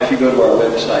if you go to our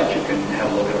website, you can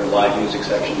have a look at our live music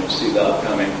section. You'll see the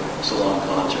upcoming Salon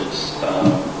concerts.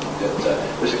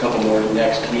 There's a couple more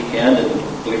next weekend, and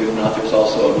believe it or not, there's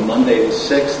also a Monday the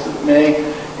 6th of May,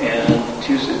 and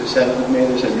Tuesday the 7th of May,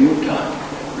 there's a noontime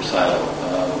recital.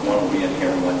 One will be in here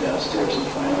and one downstairs in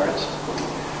Fine Arts.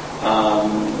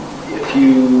 If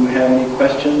you have any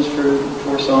questions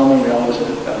for Solomon, we always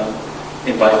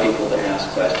invite people to ask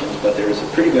questions, but there's a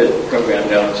pretty good program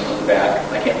notes on the back.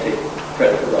 I can't take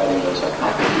credit for writing those. I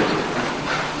copied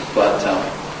it. But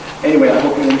anyway, I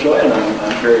hope you enjoy it, and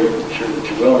I'm very sure that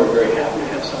you will. We're very happy to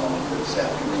have Solomon here this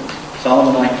afternoon.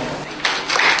 Solomon, I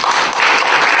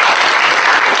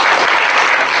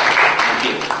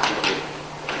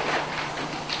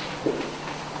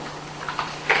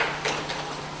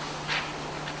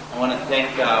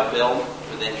thank Bill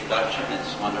for the introduction.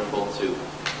 It's wonderful to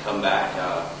come back.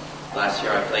 Last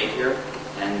year I played here,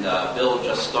 and Bill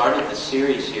just started the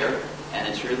series here, and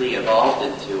it's really evolved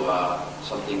into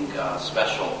something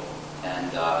special,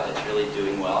 and it's really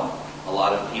doing well. A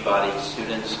lot of Peabody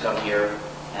students come here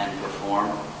and perform,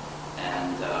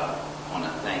 and I want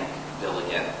to thank Bill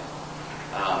again.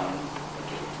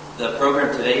 The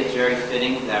program today is very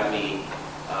fitting that we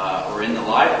were in the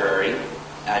library.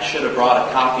 I should have brought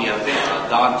a copy of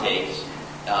Dante's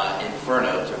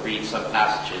Inferno to read some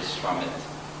passages from it,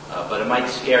 but it might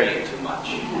scare you too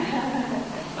much.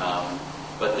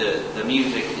 But the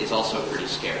music is also pretty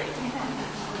scary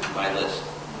by Liszt.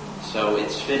 So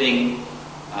it's fitting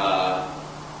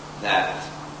that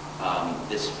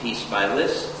this piece by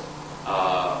Liszt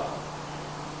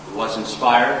was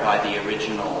inspired by the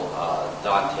original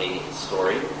Dante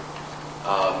story.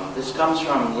 This comes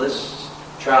from Liszt's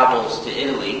travels to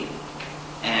Italy,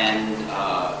 and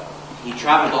he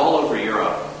traveled all over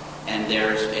Europe, and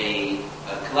there's a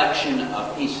collection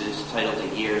of pieces titled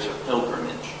The Years of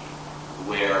Pilgrimage,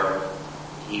 where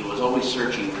he was always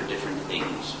searching for different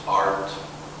things, art,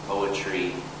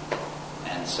 poetry,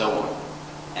 and so on.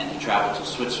 And he traveled to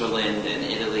Switzerland and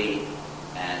Italy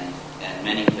and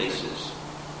many places.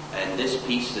 And this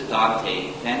piece, the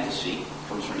Dante Fantasy,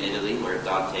 comes from Italy, where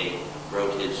Dante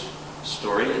wrote his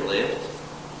story and lived.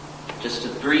 Just a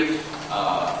brief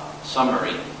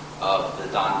summary of the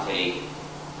Dante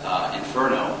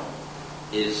Inferno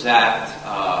is that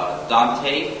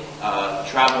Dante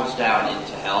travels down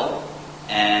into hell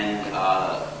and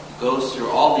goes through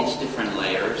all these different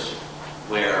layers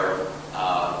where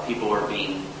people are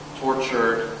being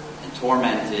tortured and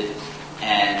tormented,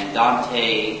 and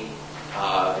Dante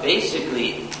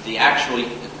basically, the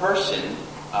person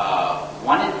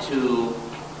wanted to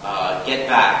get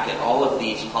back at all of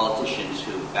these politicians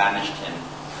who banished him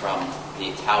from the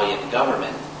Italian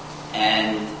government,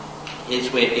 and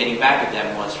his way of getting back at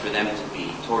them was for them to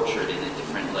be tortured in the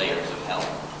different layers of hell.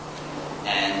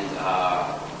 And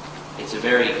it's a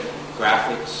very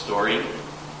graphic story,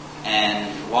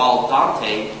 and while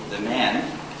Dante, the man,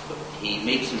 he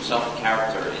makes himself a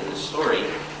character in the story,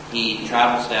 he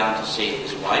travels down to save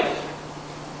his wife,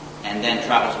 and then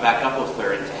travels back up with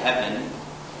her into heaven,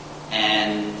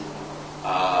 and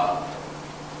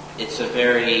it's a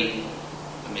very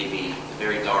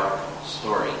dark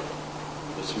story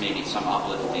with maybe some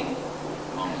uplifting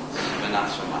moments, but not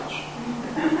so much.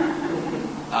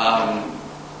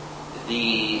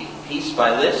 The piece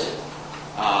by Liszt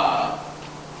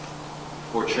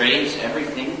portrays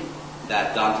everything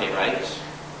that Dante writes.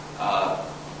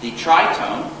 The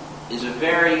tritone is a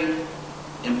very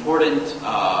important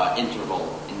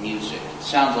interval in music. It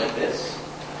sounds like this.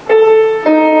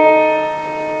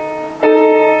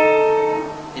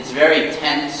 It's very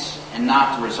tense and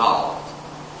not resolved,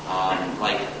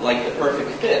 like the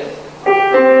perfect fifth.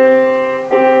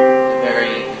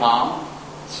 Very calm,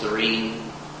 serene,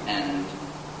 and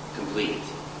complete.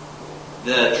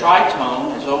 The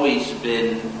tritone has always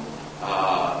been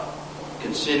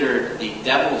considered the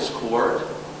devil's chord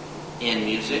in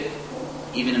music,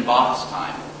 even in Bach's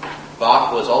time.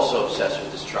 Bach was also obsessed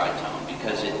with this tritone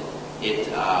because it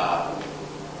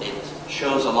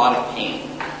shows a lot of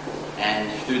pain.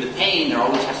 And through the pain, there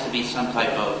always has to be some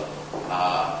type of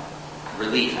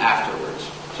relief afterwards.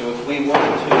 So if we were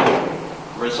to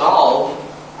resolve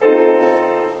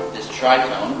this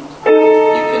tritone,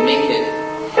 you can make it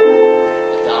a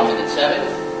dominant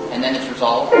seventh, and then it's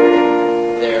resolved.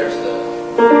 There's the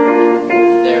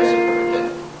perfect fifth.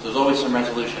 So there's always some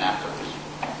resolution afterwards.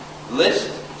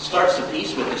 Liszt starts the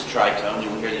piece with this tritone. You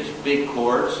will hear these big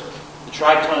chords. The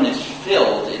tritone is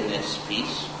filled in this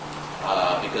piece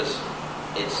because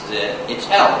it's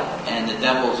hell and the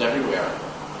devil's everywhere.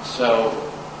 So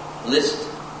Liszt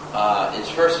is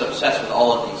first obsessed with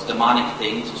all of these demonic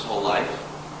things his whole life,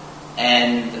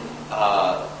 and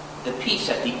the piece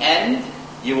at the end,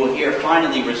 you will hear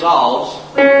finally resolves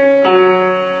to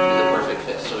the perfect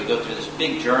fifth. So we go through this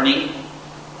big journey,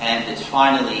 and it's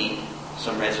finally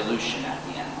some resolution at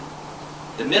the end.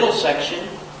 The middle section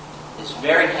is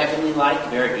very heavenly-like,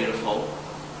 very beautiful,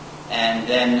 and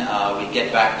then we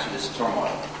get back to this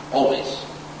turmoil, always.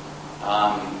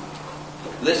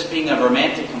 Liszt, being a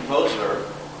romantic composer,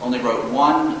 only wrote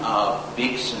one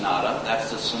big sonata. That's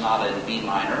the sonata in B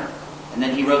minor. And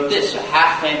then he wrote this, a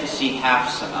half fantasy, half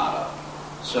sonata.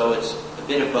 So it's a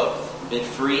bit of both, a bit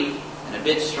free and a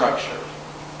bit structured.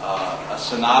 A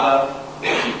sonata,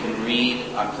 as you can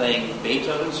read, I'm playing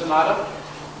Beethoven sonata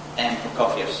and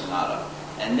Prokofiev sonata.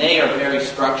 And they are very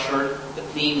structured. The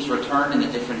themes return in the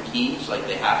different keys, like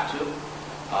they have to.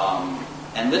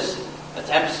 And this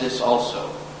attempts this also.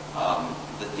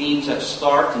 The themes that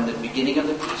start in the beginning of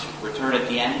the piece return at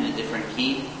the end in a different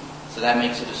key, so that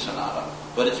makes it a sonata.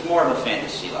 But it's more of a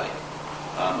fantasy-like.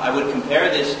 I would compare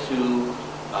this to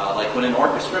like when an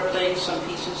orchestra plays some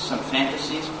pieces, some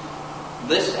fantasies.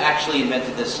 Liszt actually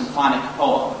invented this symphonic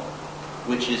poem,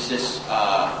 which is this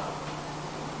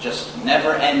just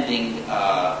never-ending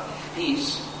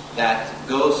piece that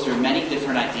goes through many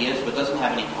different ideas but doesn't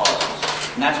have any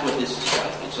pauses. And that's what this is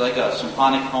like. It's like a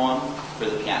symphonic poem for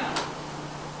the piano.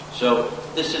 So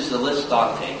this is the Liszt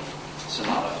Dante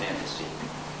Sonata Fantasy.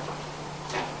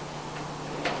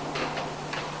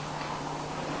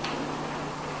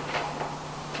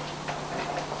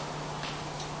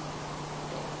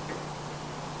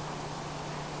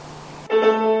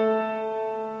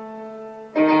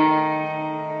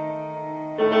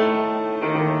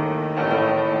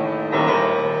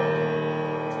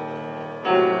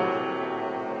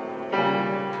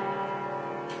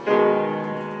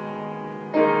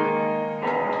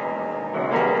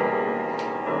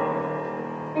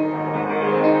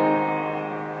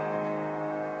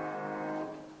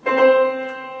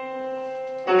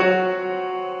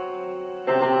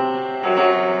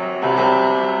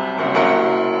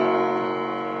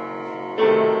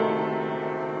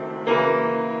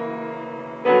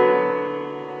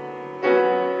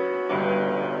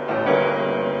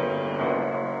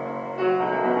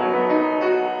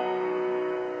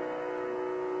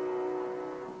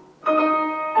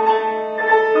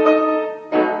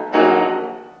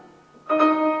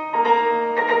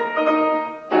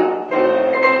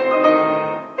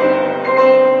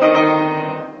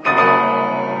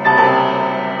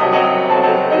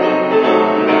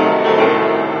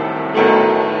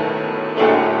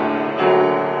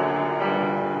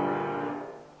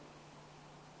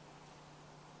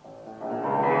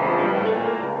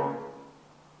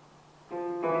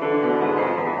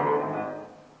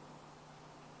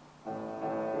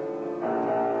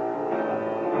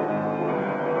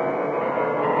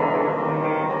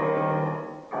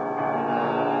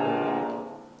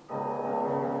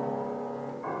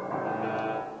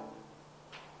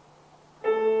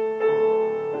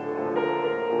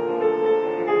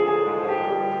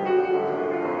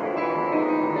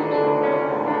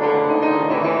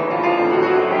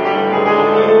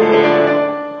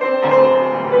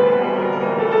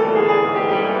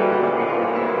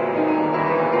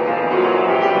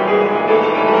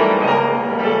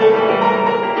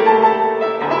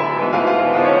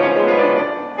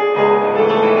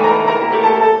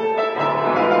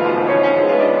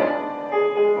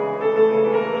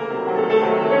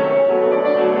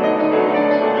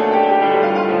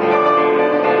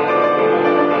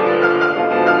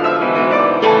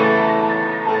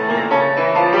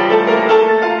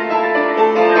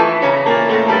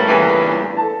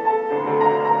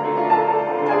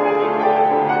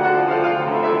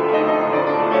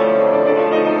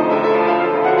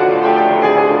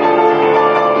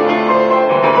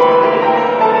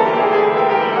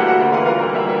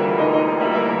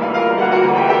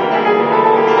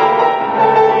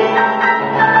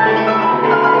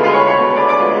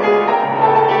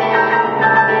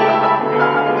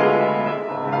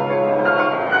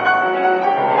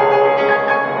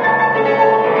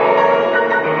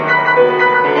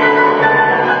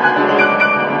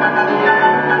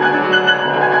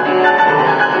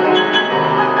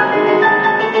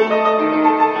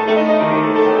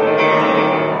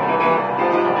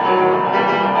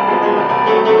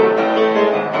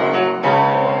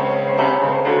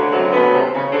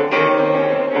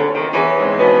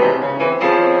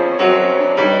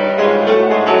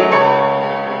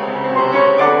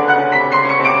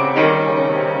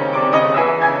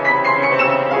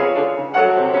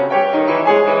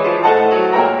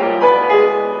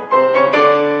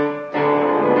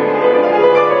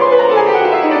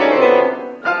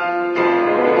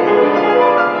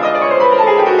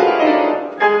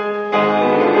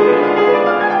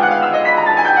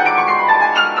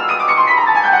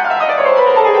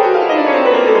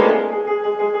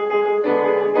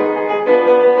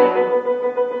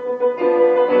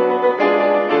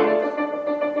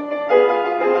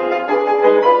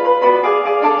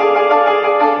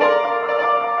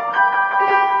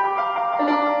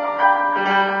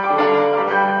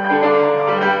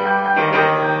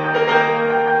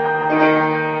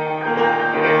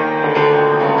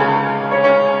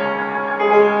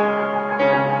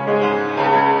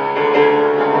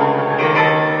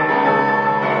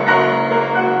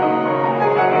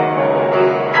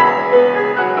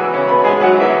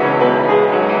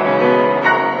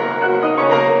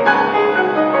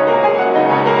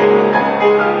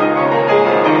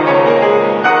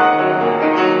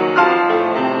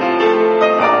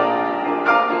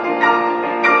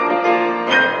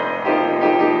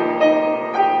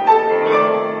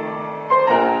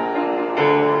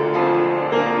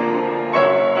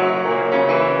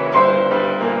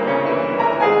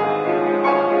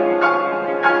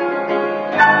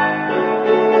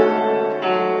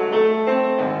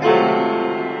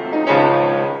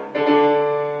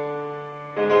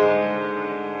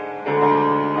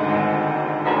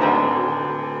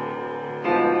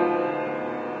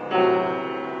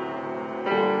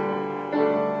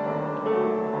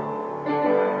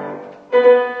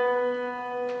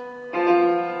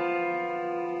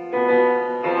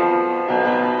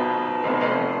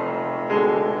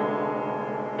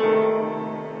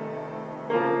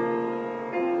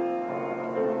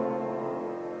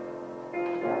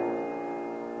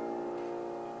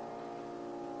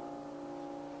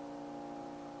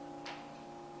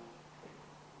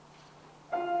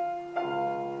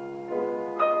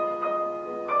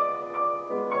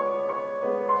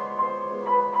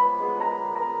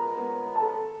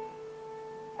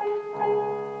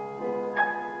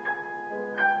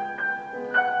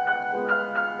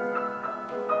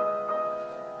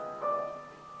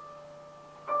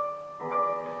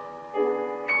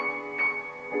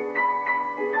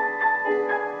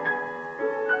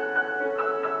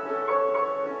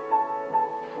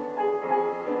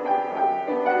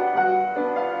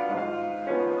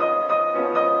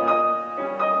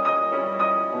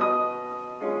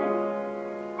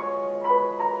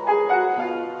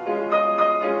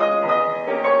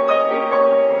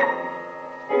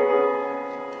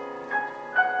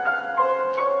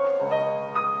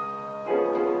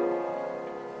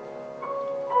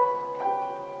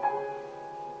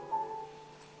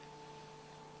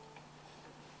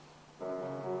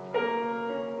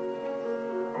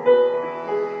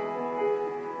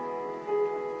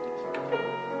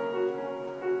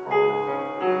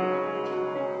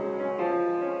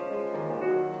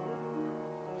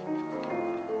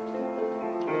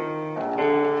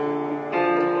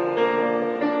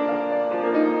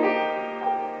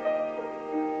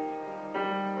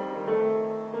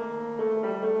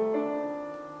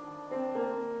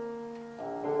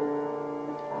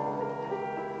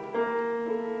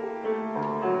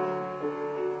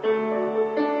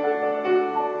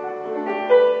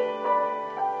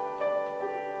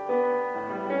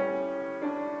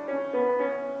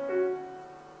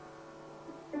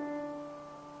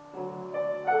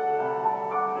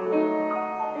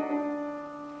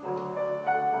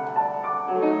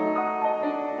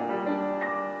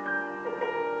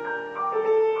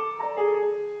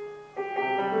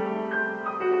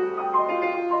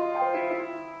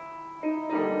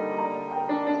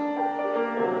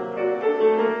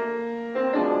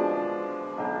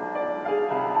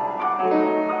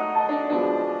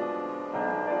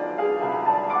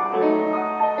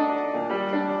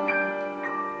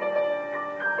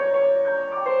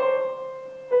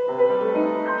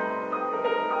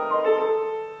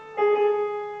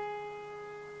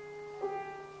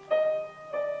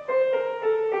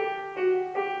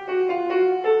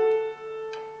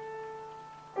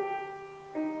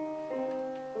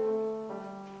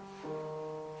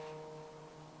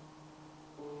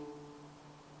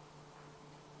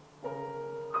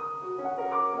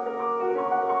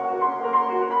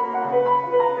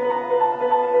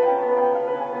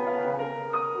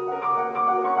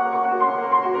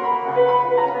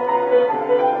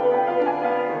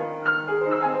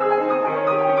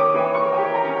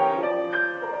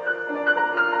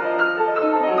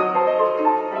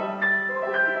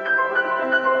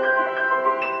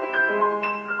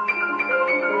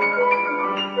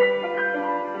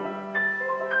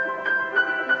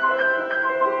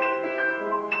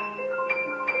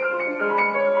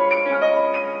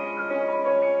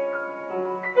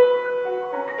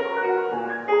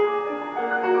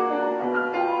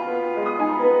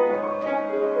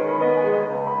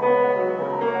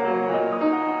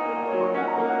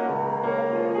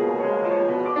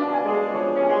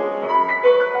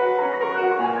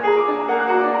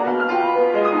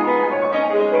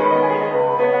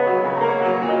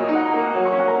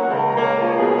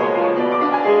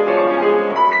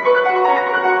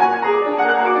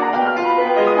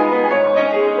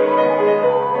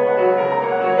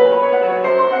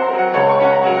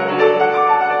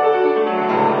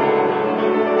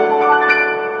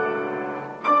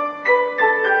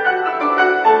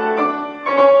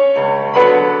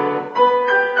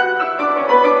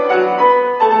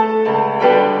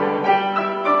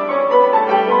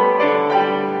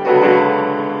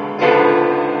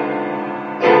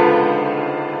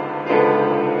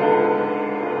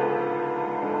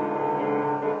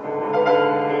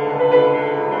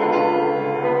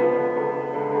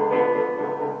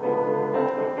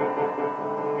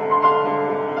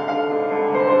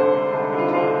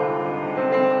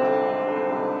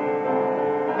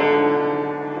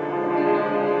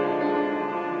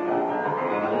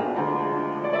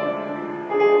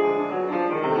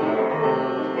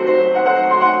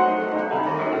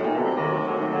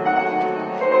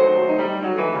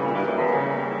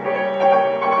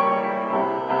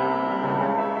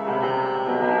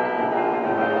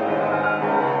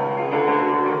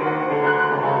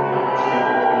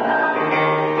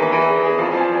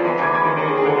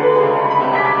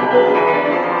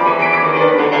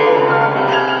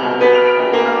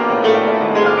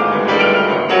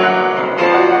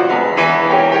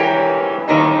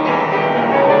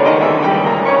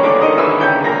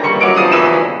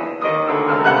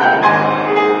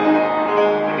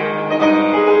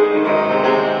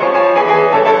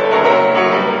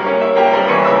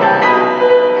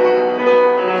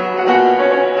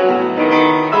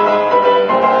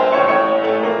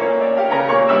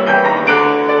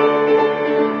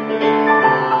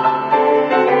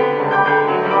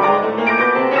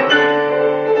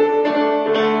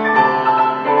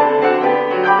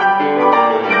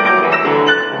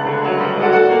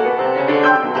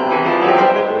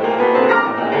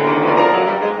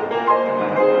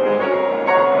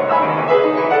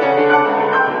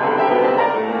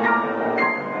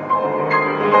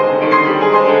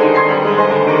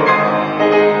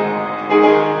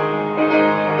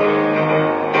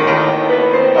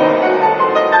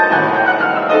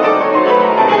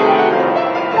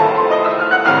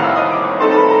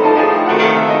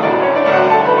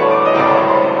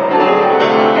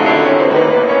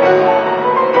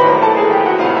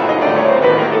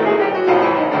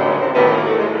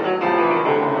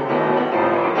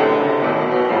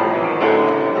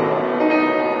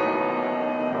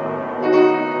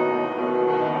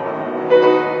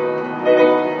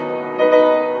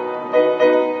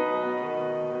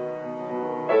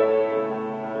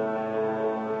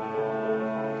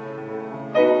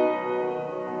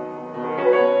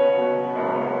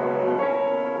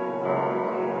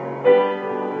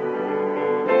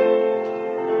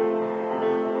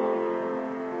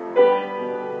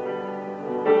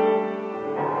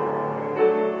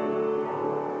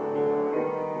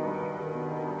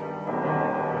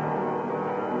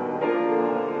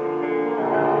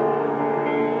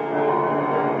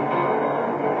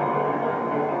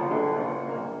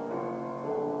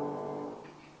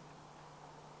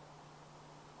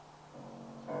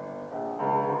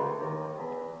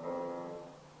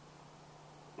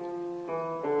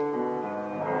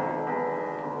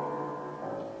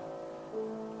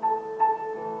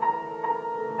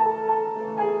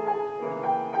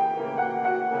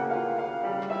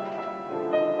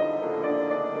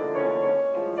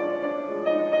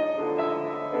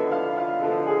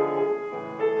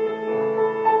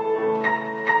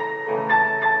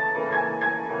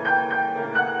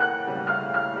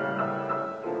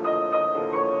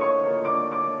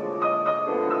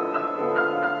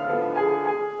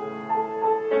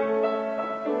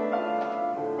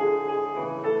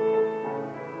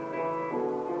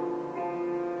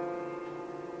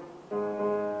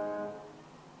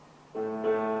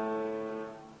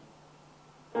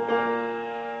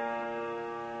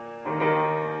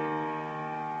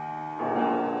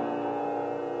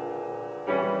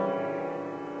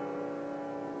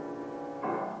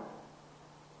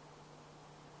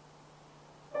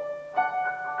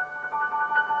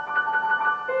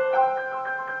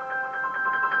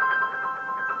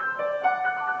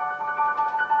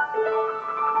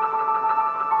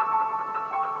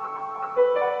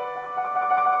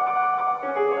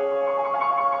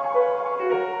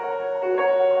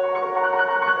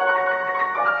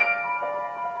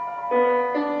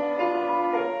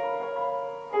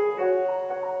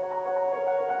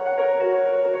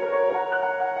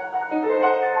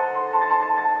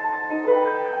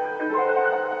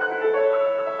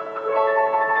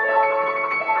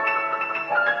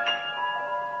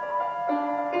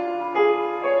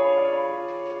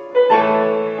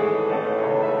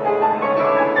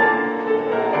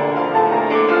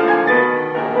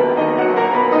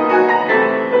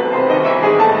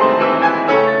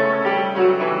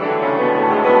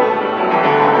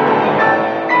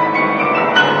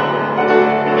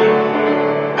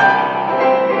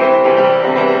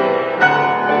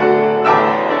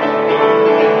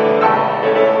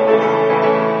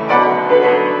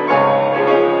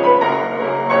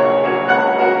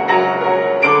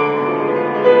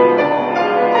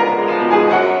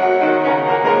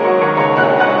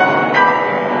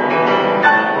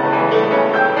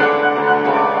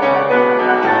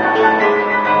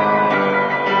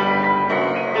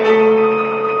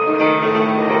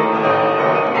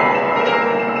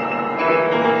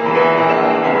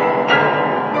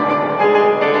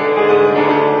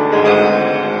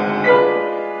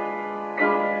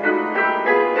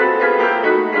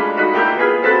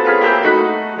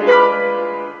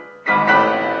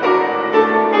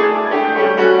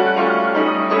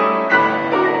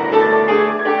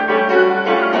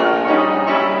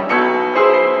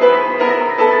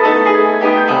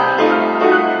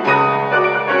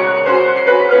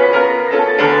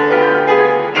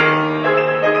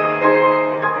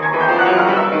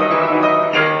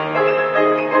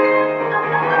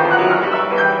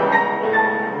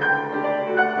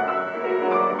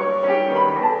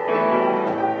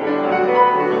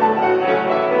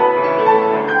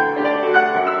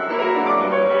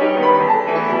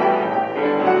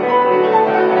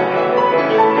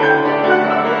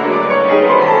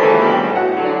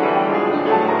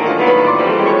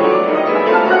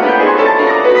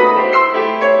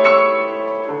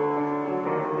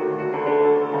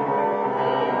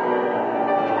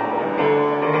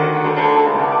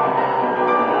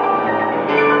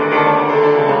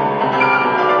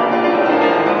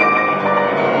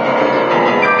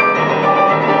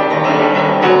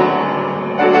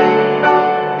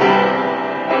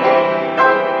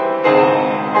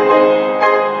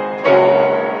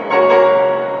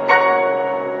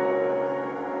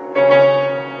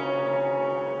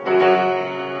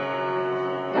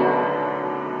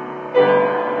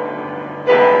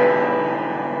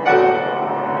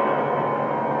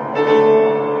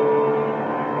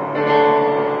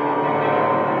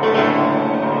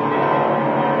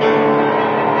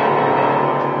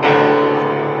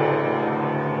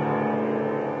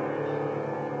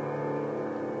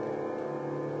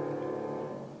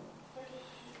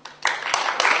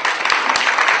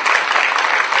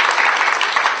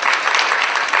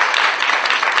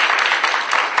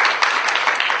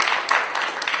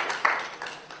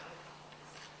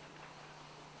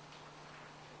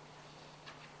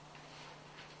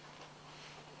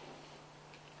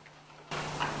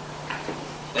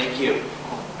 you.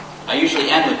 I usually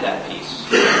end with that piece.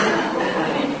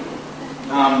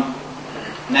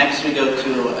 Next we go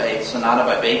to a sonata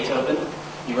by Beethoven.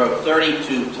 He wrote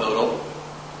 32 total.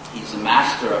 He's the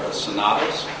master of the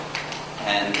sonatas,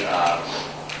 and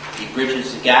he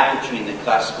bridges the gap between the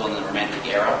classical and the romantic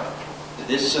era.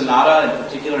 This sonata, in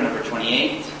particular, number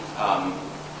 28,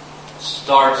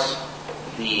 starts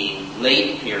the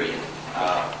late period.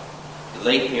 The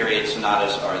late period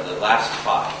sonatas are the last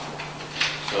five.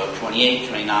 So 28,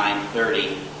 29,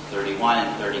 30, 31,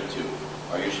 and 32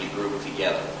 are usually grouped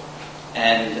together.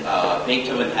 And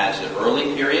Beethoven has the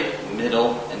early period,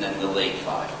 middle, and then the late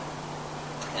five.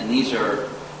 And these are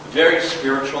very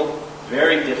spiritual,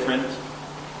 very different,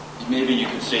 maybe you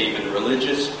could say even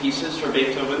religious pieces for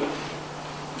Beethoven.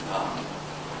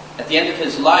 At the end of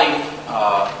his life,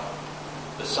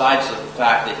 besides the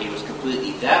fact that he was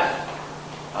completely deaf,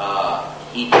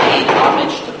 he paid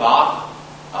homage to Bach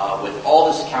with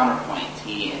all this counterpoint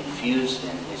he infused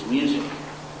in his music.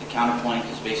 The counterpoint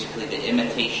is basically the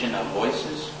imitation of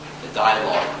voices, the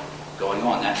dialogue going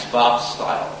on. That's Bach's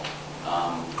style.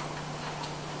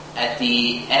 At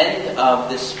the end of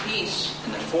this piece,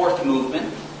 in the fourth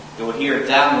movement, you will hear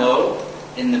down low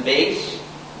in the bass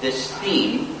this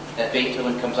theme that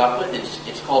Beethoven comes up with.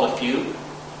 It's called a fugue.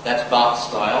 That's Bach's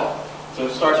style. So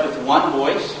it starts with one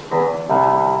voice.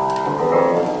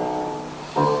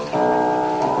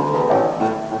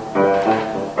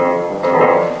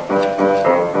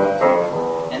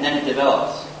 And then it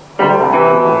develops.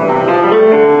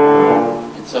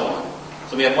 And so on.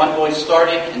 So we have one voice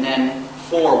starting, and then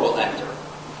four will enter.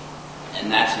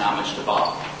 And that's an homage to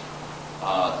Bach.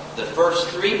 The first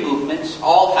three movements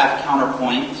all have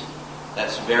counterpoint.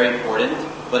 That's very important,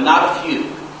 but not a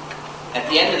fugue. At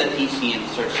the end of the piece, he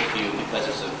inserts a fugue because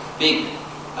it's a big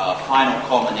final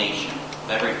culmination of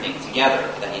everything together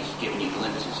that he's given you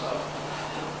glimpses of.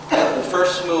 The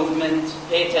first movement,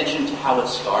 pay attention to how it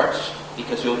starts,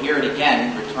 because you'll hear it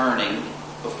again returning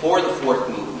before the fourth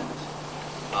movement.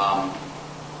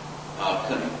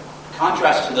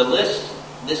 Contrast to the list,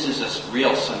 this is a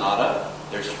real sonata.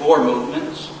 There's four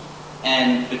movements,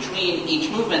 and between each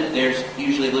movement, there's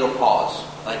usually a little pause.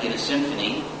 Like in a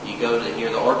symphony, you go to hear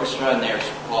the orchestra, and there's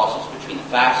pauses between the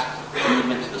fast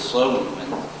movement to the slow movement.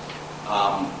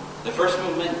 The first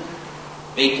movement,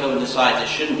 Beethoven decides it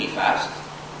shouldn't be fast.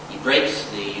 He breaks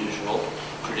the usual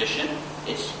tradition.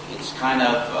 It's kind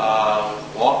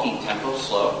of walking tempo,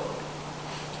 slow.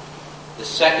 The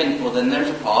second, well, then there's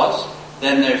a pause.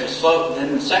 Then there's a slow.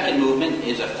 Then the second movement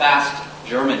is a fast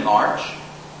German march.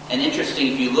 And interesting,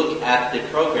 if you look at the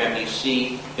program, you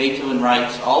see Beethoven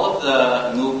writes all of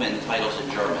the movement titles in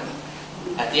German.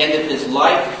 At the end of his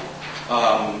life,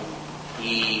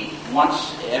 he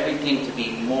wants everything to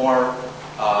be more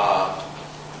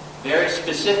very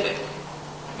specific,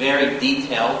 very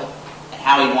detailed, and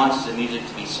how he wants the music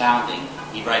to be sounding.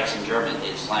 He writes in German,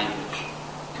 his language,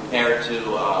 compared to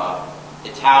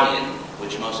Italian,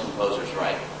 which most composers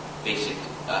write, basic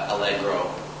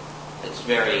allegro. It's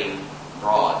very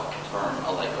broad term,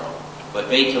 allegro. But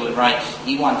Beethoven writes,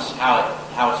 he wants how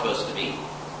it's supposed to be.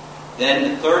 Then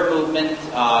the third movement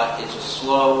is a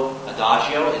slow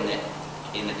adagio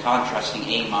in the contrasting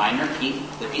A minor key.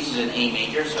 The piece is in A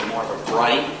major, so more of a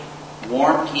bright,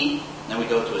 warm key. Then we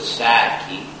go to a sad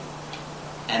key.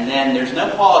 And then there's no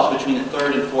pause between the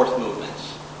third and fourth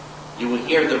movements. You will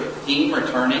hear the theme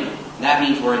returning, and that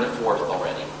means we're in the fourth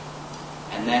already.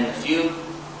 And then the fugue,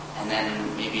 and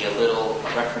then maybe a little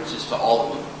references to all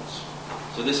the movements.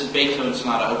 So this is Beethoven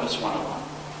Sonata Opus 101.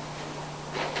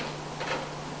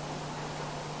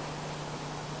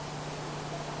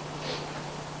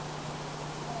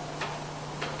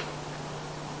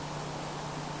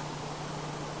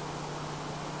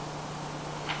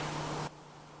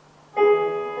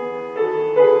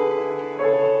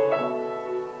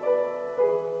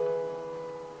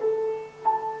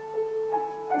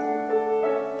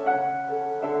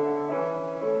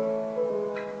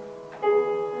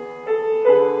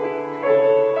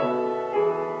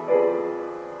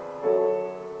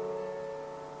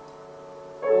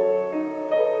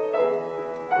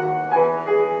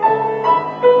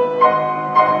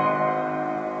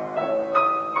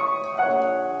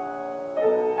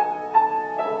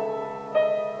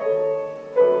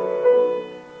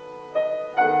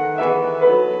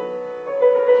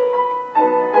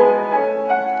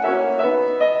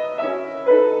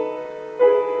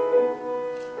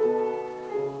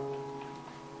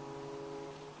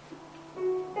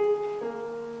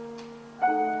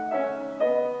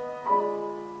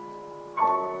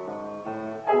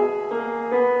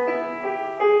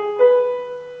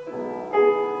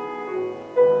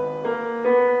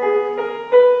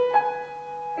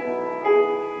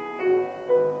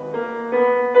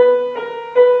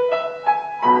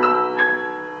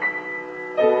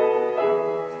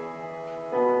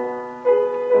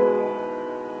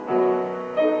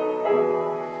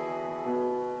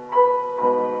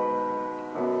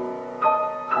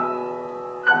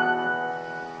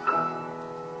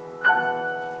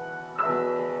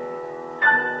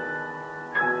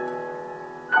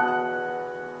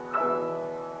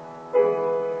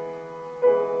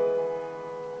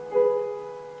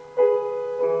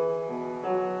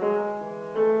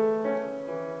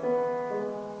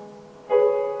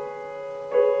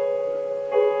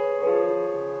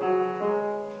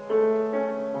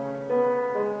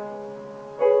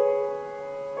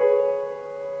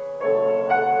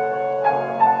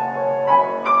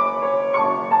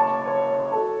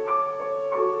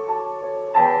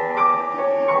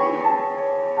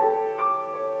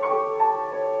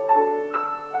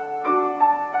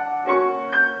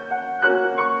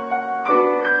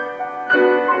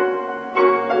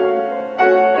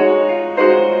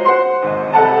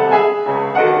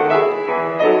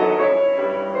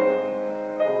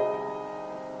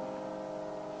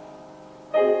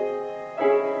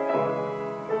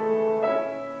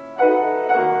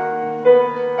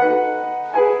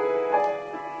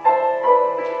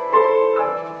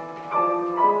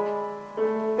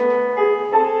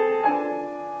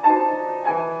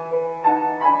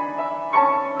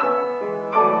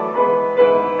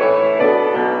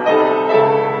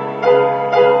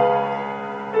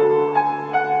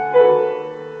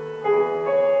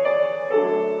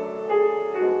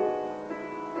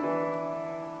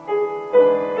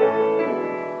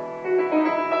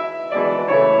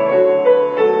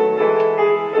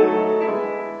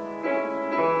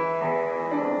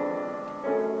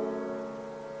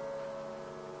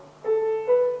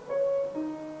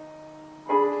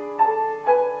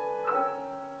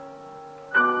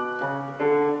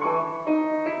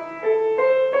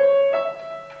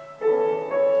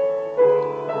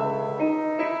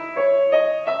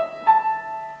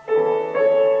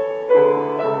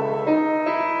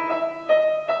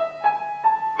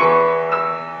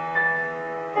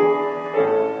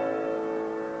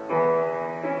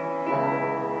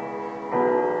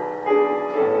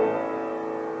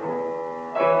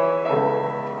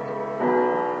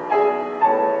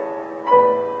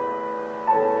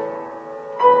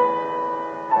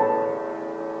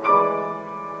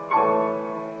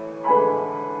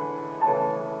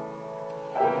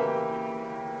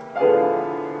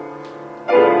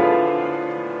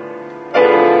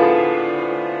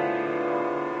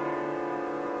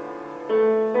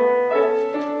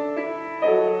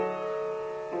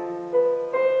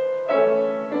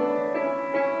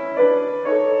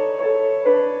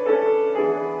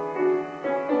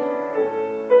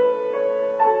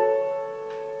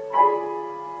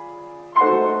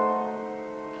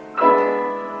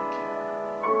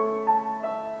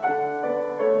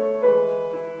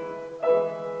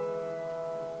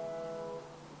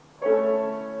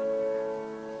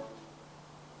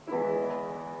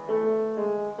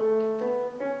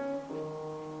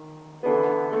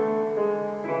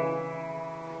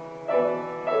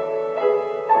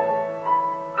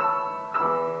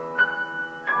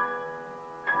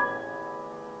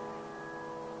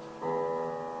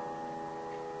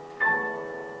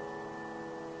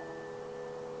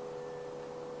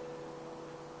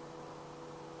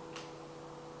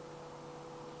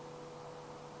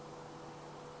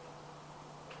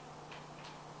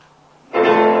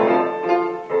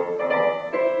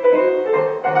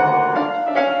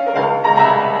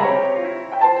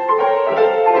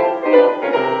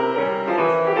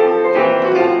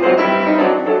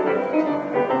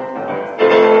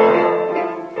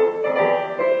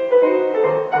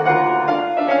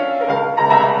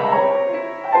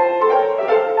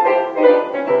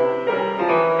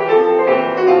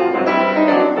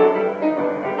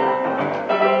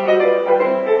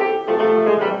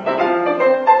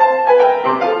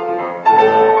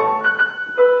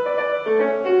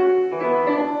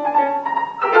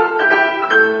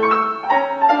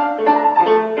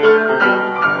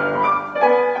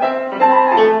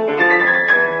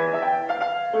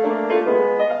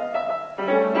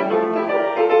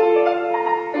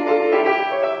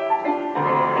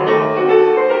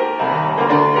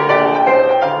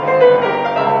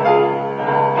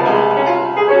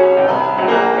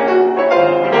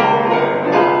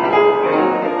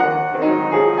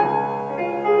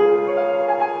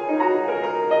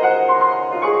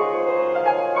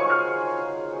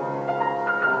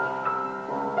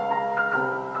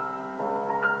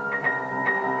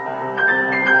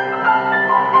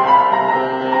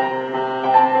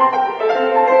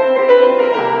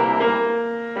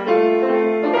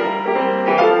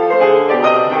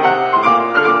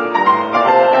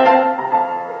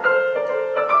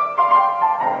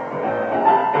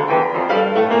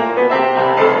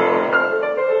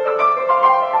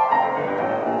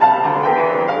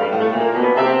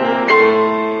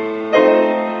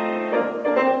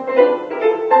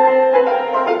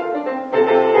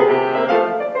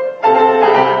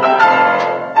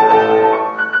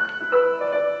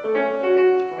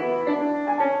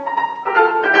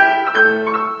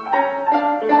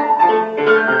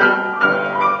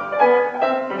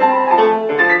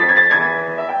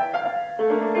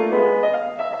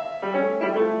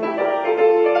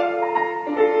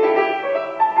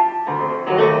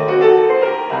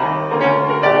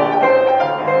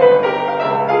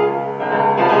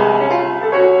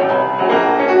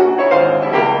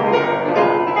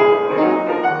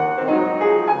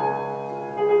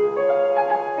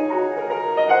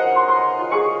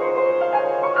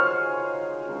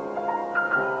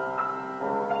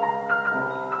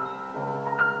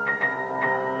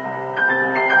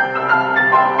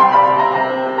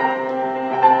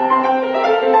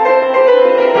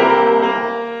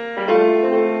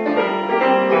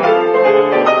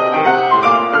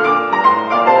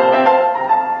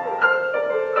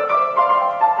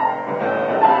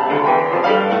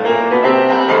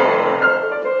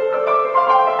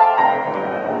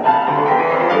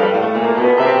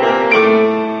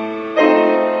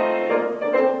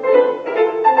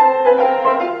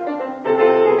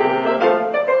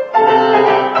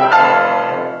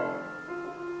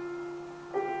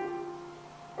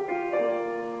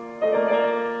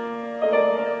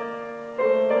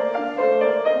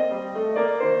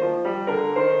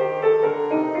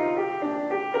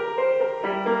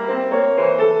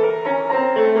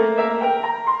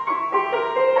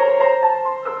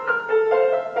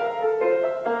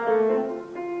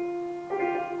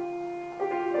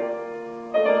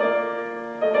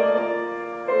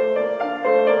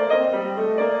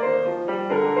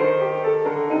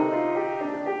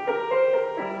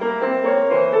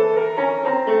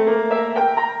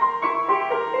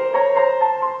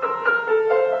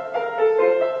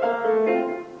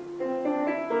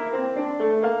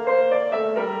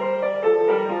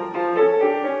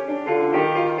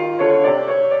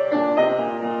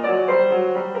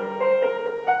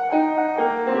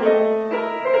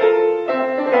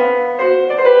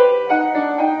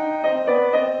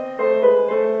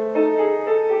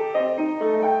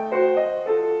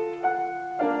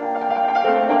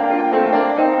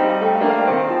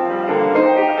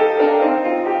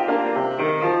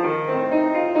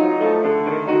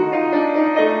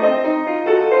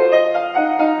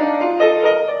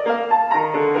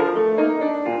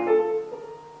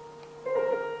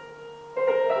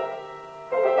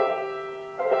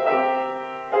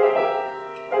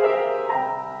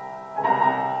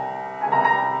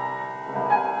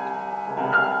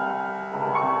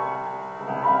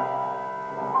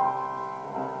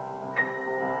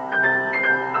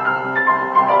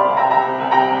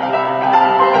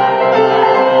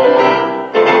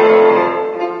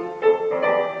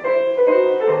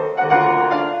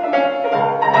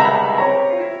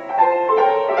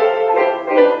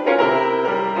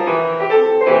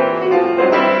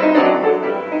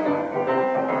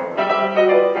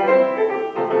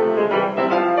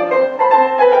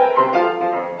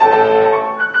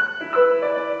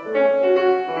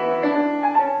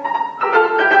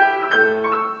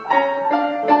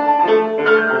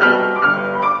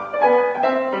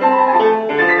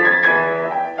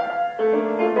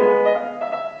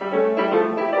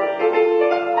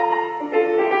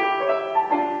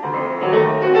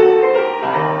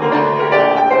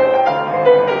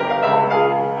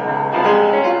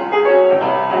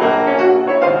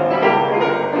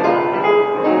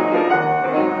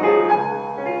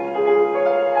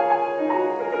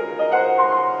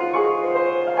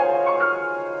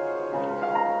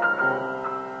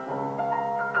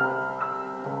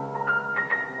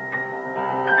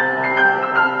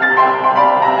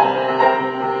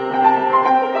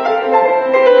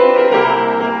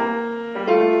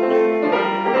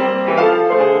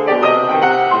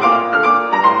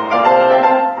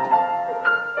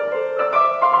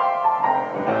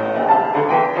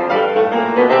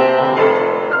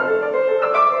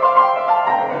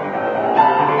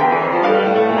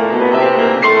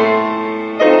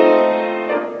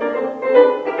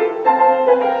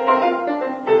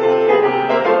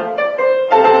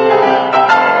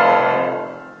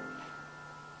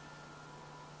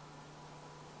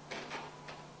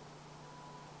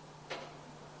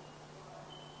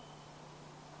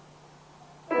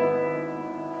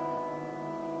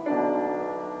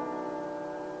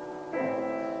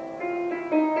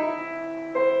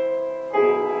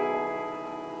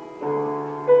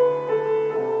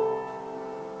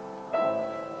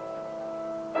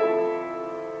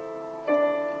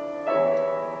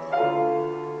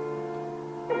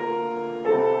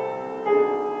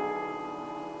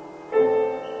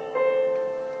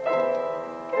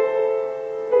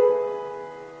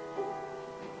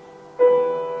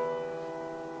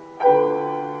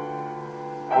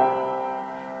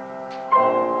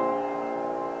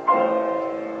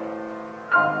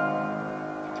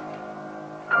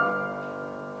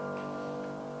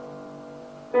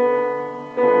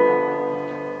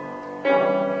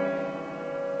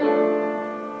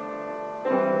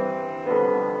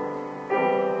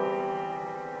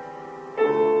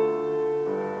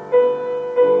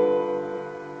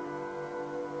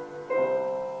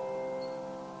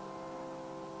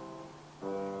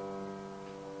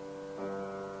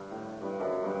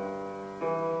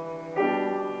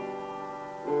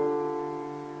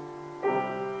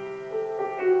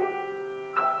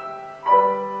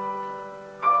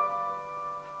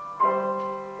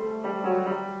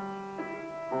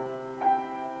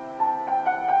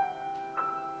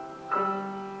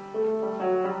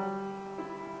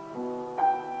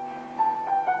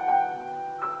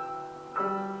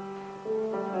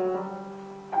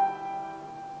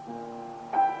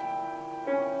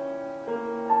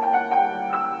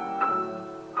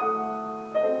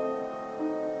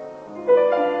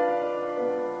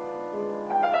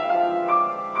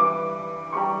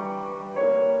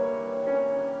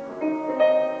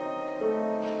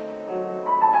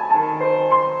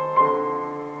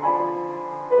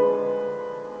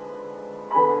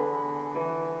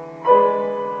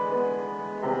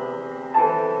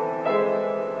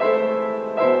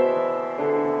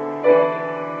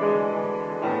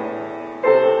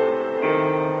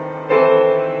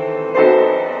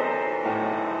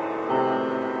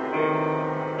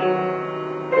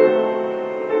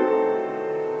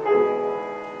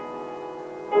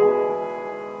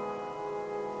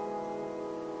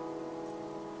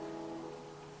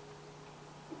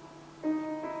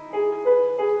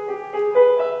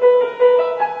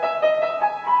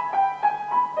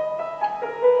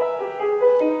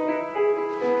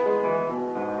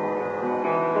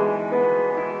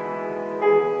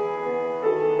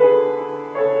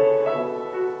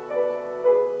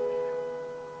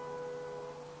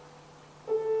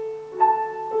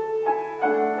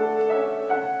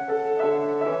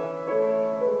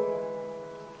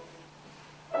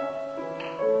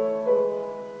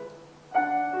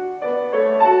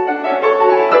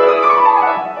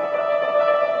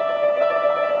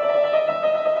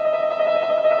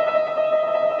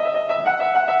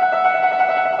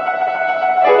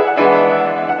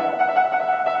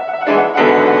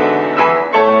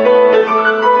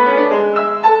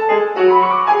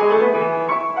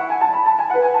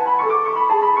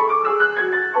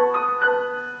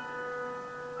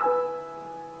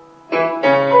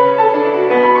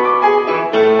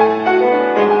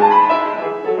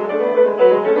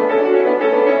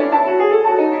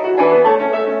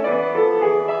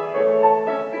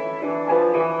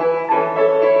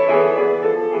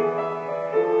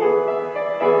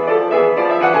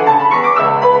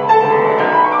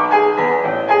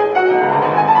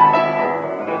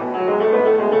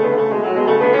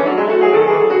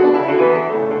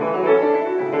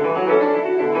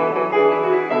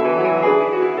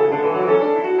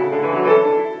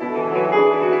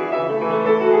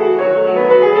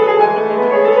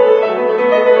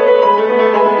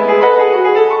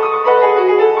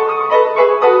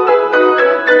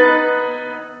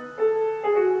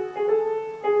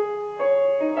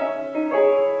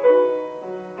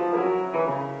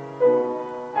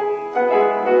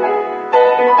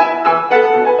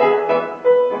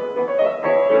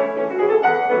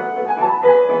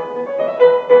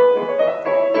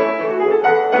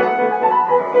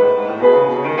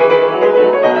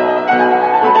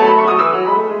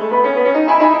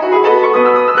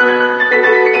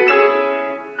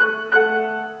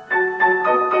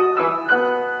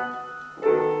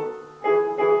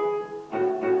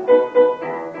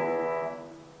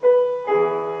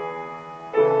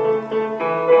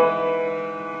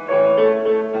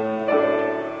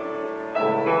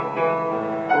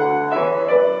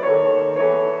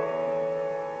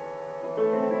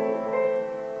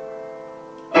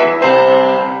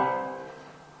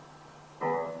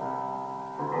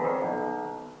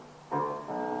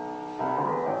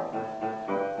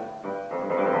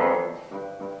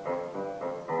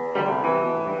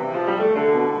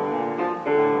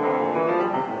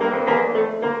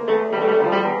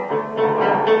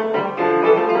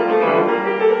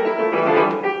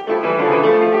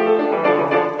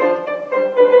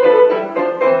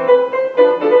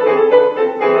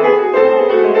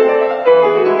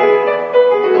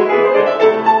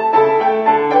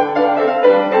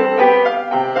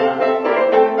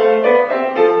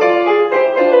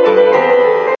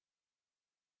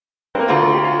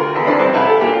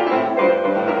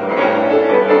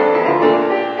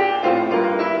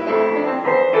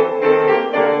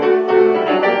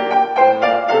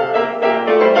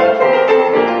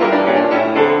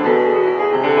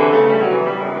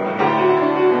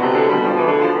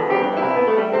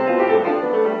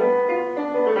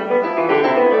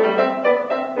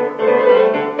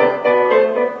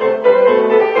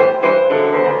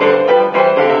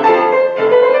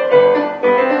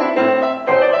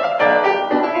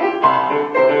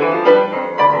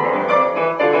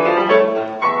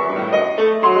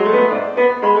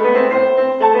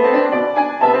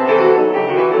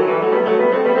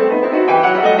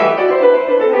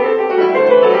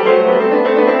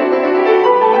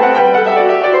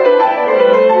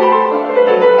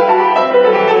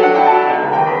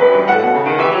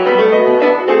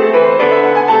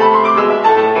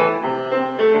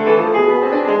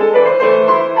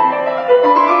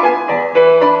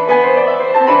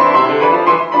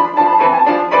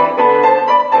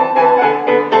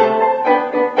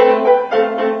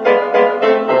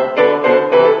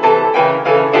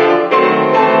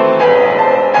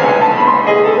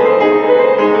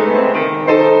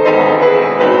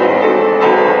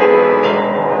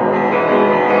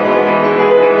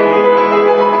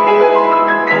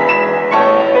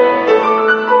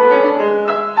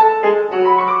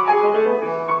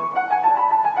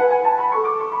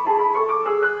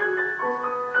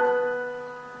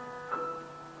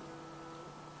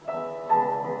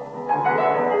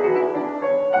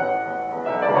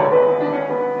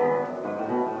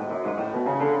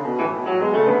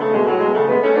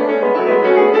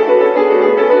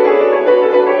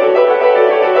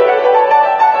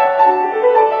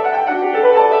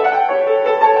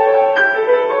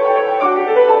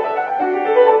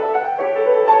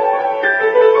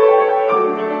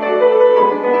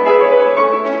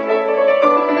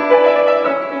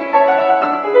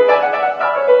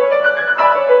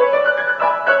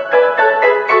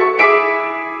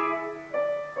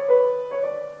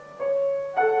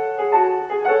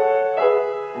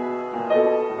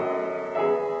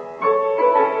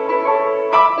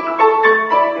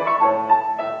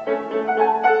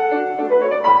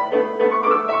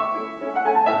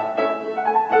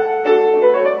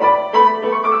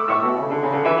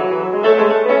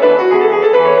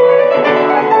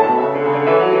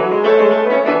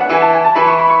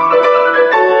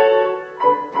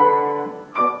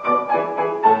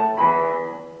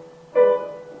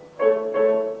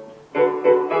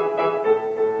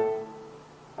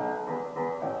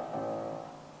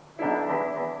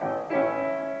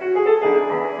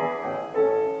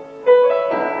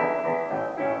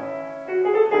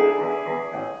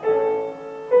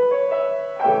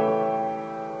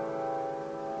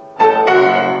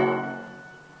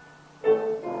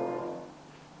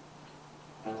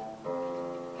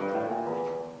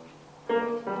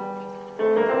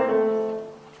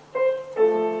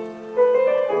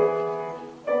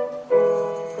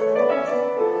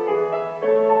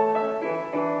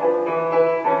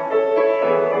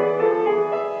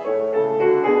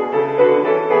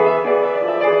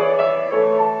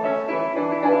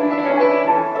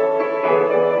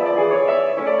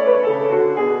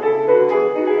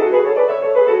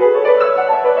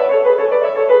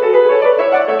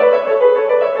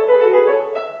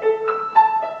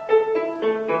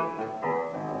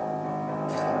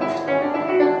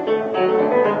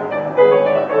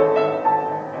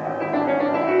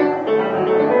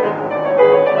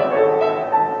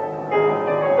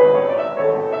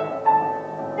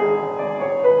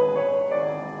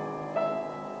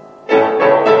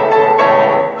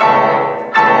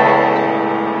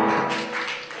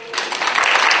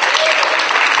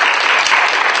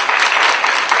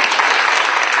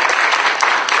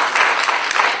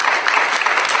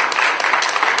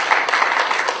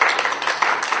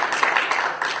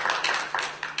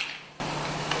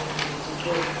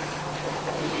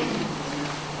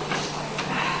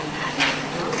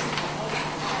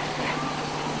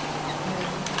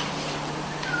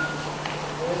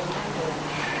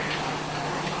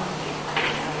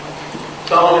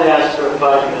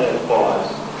 5-minute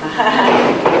pause.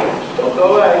 Don't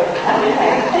go away.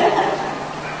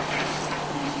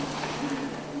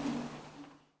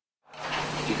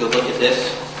 If you could look at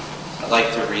this, I'd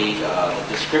like to read the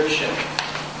description,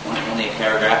 only a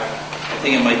paragraph. I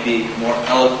think it might be more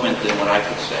eloquent than what I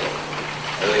could say.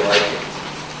 I really like it.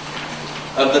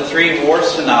 Of the 3 war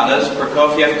sonatas,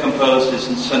 Prokofiev composed his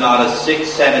sonatas 6,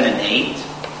 7, and 8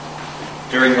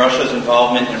 during Russia's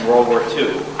involvement in World War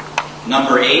II.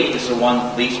 Number 8 is the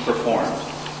one least performed,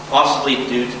 possibly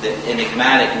due to the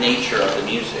enigmatic nature of the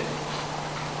music.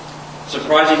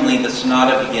 Surprisingly, the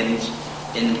sonata begins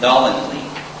indolently,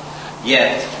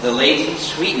 yet the latent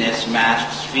sweetness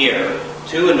masks fear,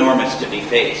 too enormous to be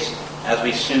faced, as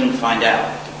we soon find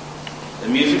out. The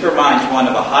music reminds one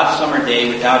of a hot summer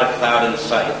day without a cloud in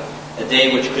sight, a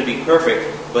day which could be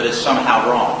perfect but is somehow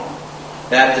wrong.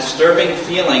 That disturbing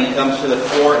feeling comes to the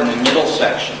fore in the middle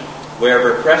section, where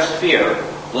repressed fear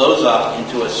blows up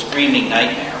into a screaming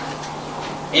nightmare.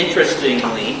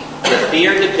 Interestingly, the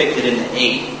fear depicted in the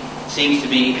 8 seems to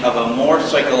be of a more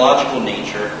psychological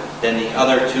nature than the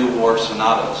other 2 war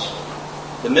sonatas.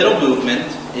 The middle movement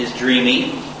is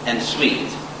dreamy and sweet,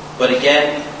 but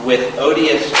again with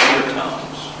odious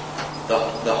undertones.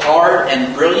 The hard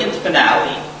and brilliant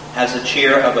finale has the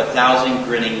cheer of 1,000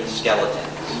 grinning skeletons.